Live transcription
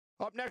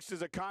Up next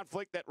is a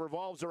conflict that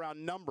revolves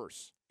around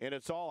numbers, and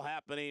it's all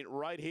happening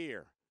right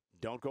here.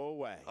 Don't go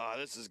away.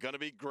 This is going to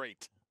be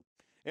great.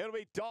 It'll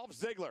be Dolph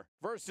Ziggler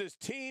versus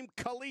Team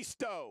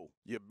Kalisto.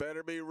 You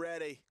better be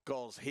ready,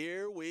 because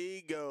here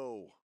we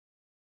go.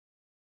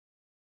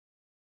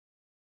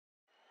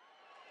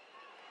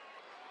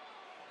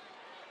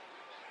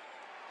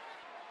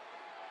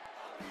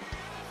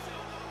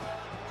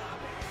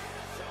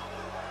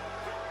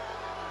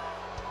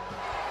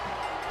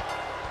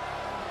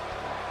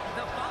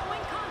 The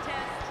following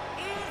contest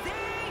is a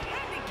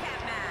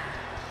handicap match.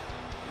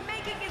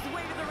 Making his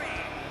way to the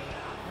ring,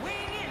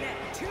 weighing in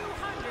at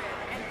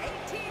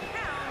 218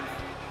 pounds,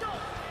 Dolph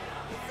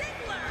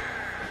Ziggler.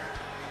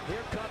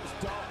 Here comes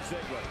Dolph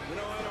Ziggler. You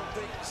know, I don't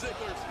think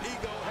Ziggler's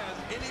ego has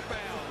any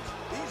bounds.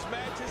 These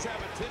matches have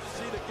a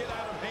tendency to get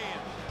out of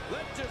hand.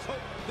 Let's just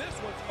hope this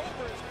one's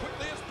over as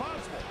quickly as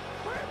possible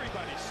for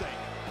everybody's sake.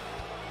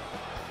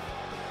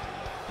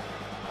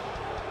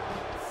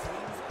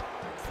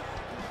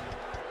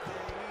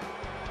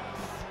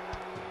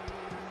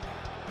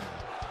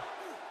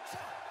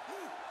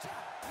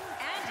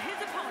 And his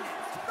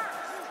opponent,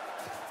 first,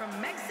 from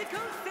Mexico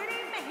City,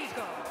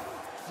 Mexico,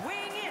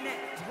 weighing in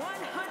at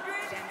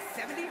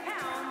 170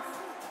 pounds,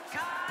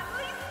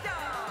 Kalisto.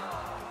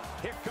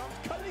 Here comes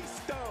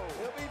Kalisto.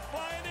 He'll be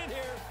flying in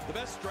here. The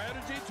best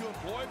strategy to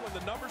employ when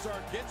the numbers are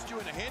against you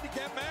in a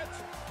handicap match?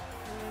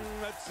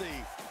 Let's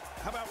see.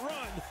 How about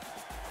run?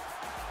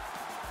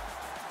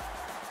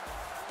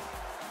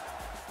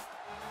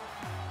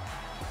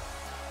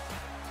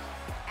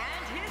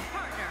 And his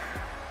partner,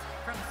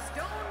 from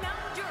Stone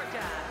Mountain,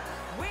 Georgia,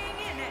 weighing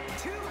in at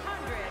 240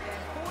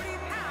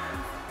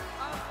 pounds,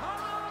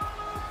 Apollo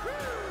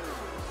Crews.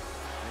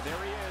 And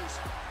there he is,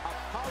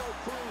 Apollo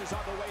Crews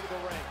on the way to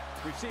the ring.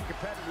 We've seen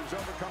competitors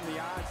overcome the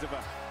odds of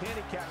a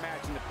handicap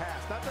match in the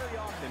past. Not very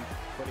often,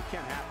 but it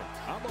can happen.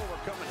 I'm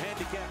overcoming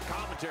handicap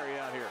commentary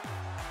out here.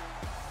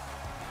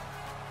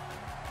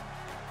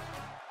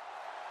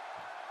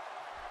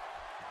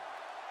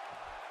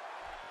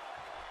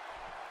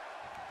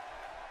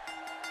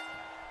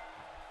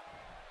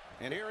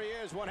 And here he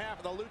is, one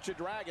half of the Lucha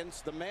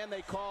Dragons, the man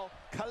they call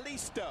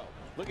Kalisto,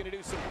 looking to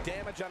do some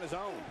damage on his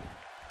own.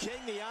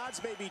 King, the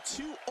odds may be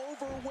too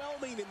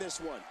overwhelming in this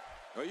one.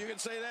 Oh, you can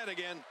say that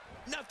again.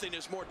 Nothing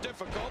is more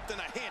difficult than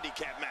a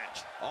handicap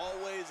match.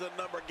 Always a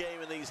number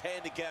game in these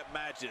handicap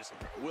matches.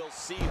 We'll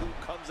see who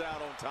comes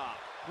out on top.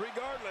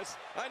 Regardless,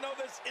 I know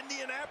this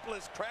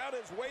Indianapolis crowd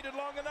has waited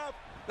long enough.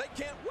 They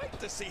can't wait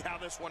to see how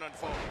this one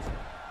unfolds.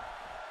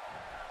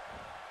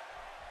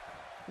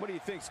 What do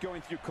you think's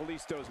going through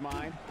Kalisto's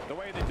mind? The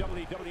way the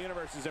WWE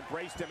Universe has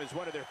embraced him as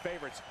one of their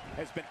favorites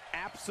has been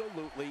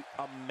absolutely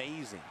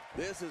amazing.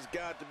 This has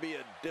got to be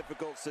a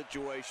difficult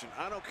situation.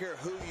 I don't care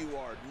who you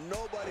are.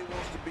 Nobody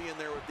wants to be in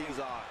there with these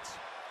odds.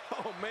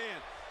 Oh,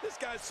 man, this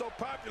guy's so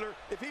popular,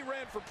 if he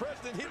ran for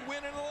president, he'd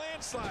win in a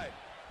landslide.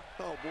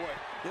 Oh, boy,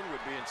 then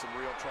we'd be in some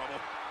real trouble.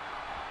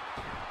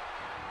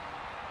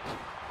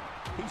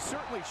 He's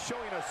certainly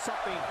showing us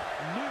something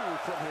new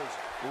from his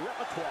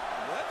repertoire.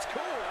 That's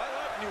cool. I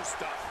like new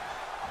stuff.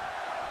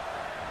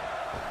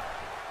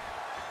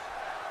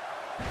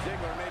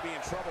 Ziggler may be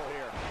in trouble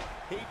here.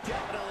 He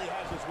definitely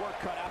has his work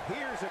cut out.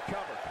 Here's a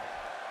cover.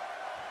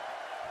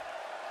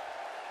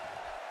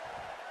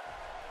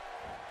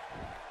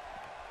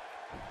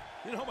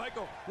 You know,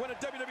 Michael, when a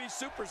WWE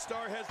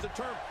superstar has the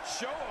term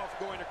show-off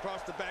going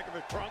across the back of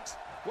his trunks,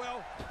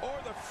 well, or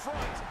the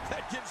front,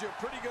 that gives you a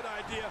pretty good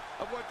idea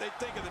of what they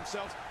think of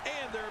themselves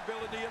and their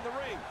ability in the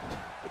ring.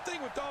 The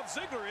thing with Dolph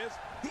Ziggler is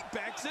he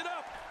backs it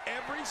up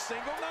every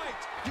single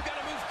night. You got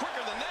to move quicker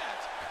than that.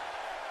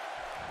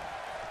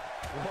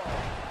 Whoa,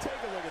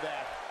 take a look at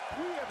that.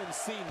 We haven't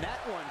seen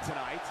that one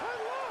tonight. I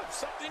love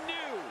something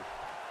new.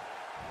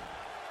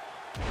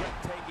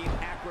 Breathtaking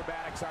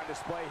acrobatics on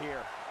display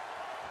here.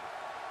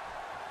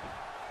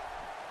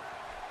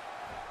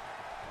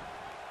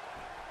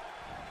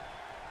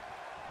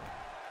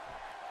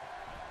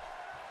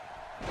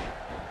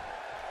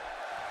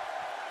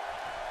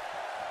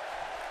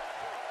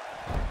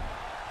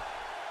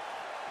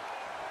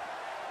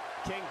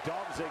 King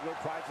Dolph Ziggler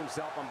prides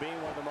himself on being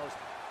one of the most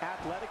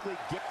athletically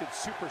gifted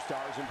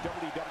superstars in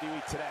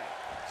WWE today.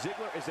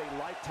 Ziggler is a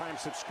lifetime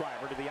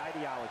subscriber to the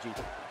ideology,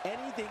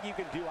 anything you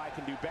can do, I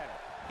can do better,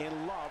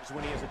 and loves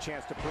when he has a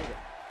chance to prove it.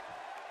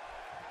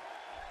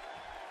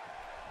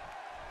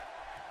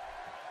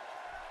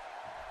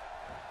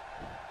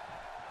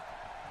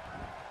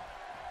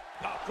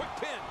 Quick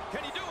pin.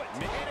 Can he do it?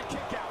 And a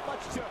kick out,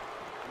 much to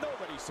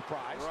nobody's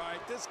surprise.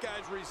 Right, this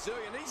guy's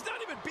resilient. He's not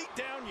even beat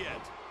down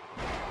yet.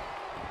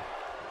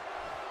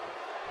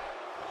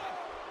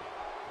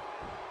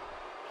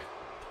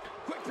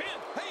 Quick pin.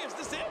 Hey, is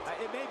this it?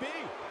 It may be.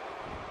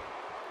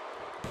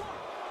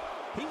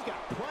 He's got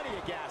plenty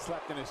of gas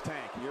left in his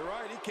tank. You're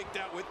right, he kicked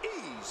out with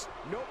ease.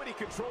 Nobody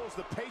controls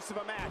the pace of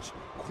a match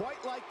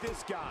quite like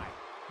this guy.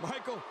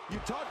 Michael, you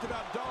talked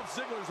about Dolph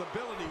Ziggler's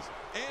abilities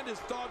and his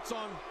thoughts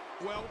on,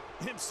 well,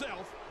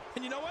 himself.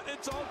 And you know what?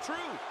 It's all true.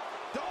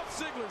 Dolph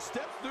Ziggler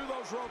steps through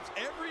those ropes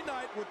every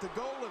night with the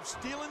goal of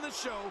stealing the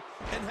show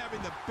and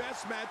having the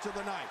best match of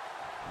the night.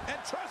 And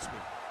trust me,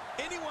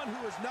 anyone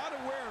who is not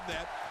aware of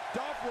that,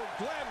 Dolph will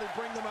gladly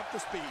bring them up to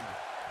speed.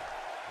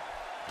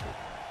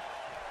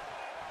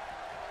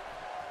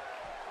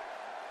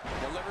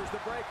 Delivers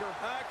the breaker.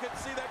 I could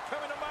see that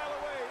coming a mile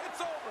away.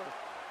 It's over.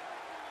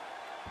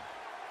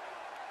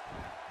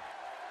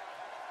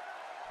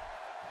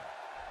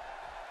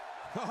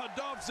 Oh,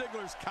 Dolph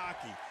Ziggler's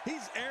cocky.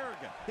 He's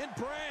arrogant and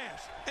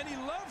brash, and he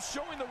loves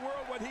showing the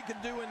world what he can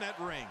do in that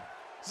ring.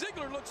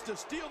 Ziggler looks to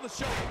steal the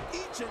show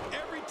each and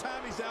every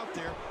time he's out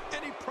there,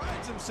 and he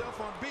prides himself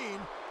on being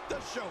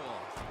the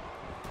show-off.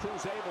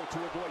 Crews able to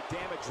avoid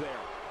damage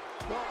there.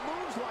 Well,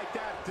 moves like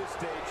that at this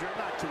stage are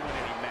not to win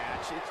any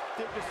match.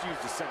 They're just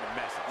used to send a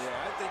message.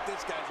 Yeah, I think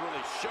this guy's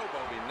really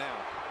showboating now.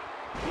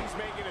 He's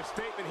making a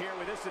statement here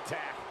with this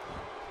attack.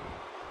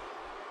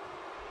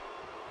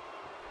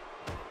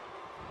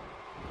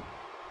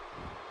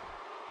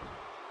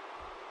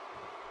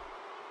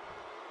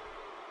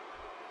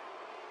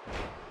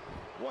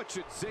 What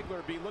should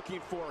Ziggler be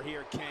looking for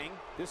here, King?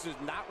 This is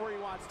not where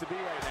he wants to be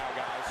right now,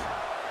 guys.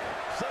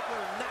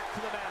 Ziggler knocked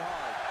to the mat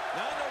hard.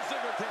 Now, I know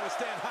Ziggler can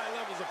withstand high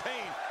levels of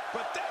pain,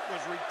 but that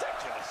was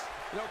ridiculous.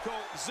 You know,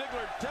 Cole,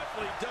 Ziggler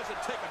definitely doesn't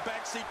take a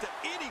backseat to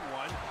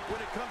anyone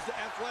when it comes to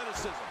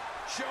athleticism,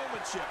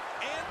 showmanship,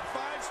 and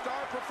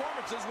five-star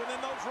performances within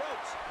those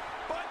ropes.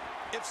 But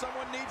if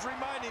someone needs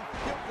reminding,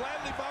 he'll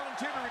gladly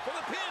volunteer for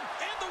the pin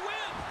and the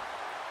win.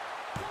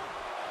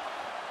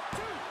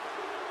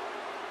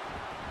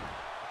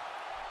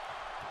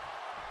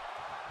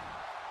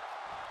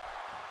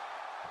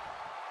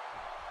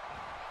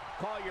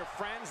 Call your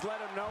friends, let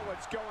them know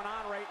what's going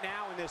on right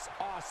now in this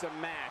awesome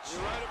match.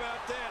 You're right about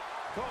that.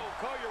 Cole,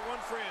 call your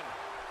one friend.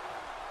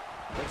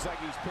 Looks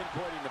like he's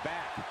pinpointing the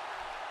back.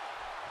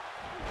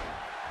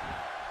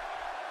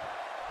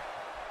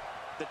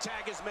 The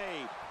tag is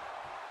made.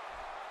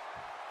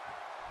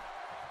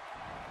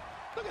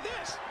 Look at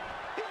this.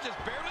 He's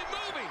just barely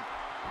moving.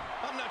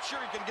 I'm not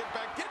sure he can get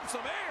back. Getting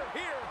some air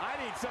here. I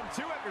need some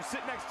too after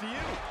sitting next to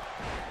you.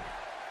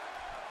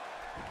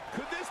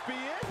 Could this be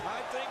it? I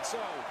think so.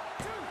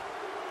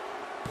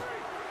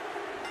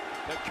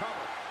 The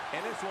cover,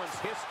 and this one's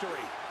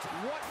history.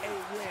 What a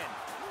win.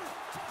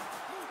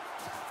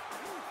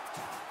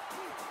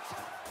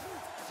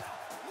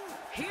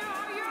 Here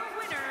are your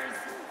winners,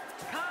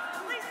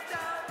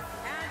 Kalisto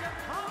and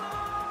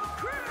Apollo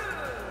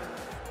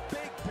Crews.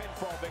 Big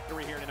pinfall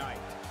victory here tonight.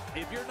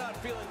 If you're not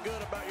feeling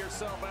good about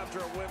yourself after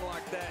a win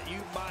like that,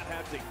 you might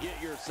have to get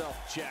yourself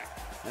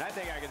checked. And I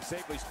think I can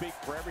safely speak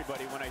for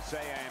everybody when I say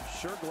I am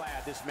sure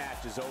glad this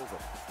match is over.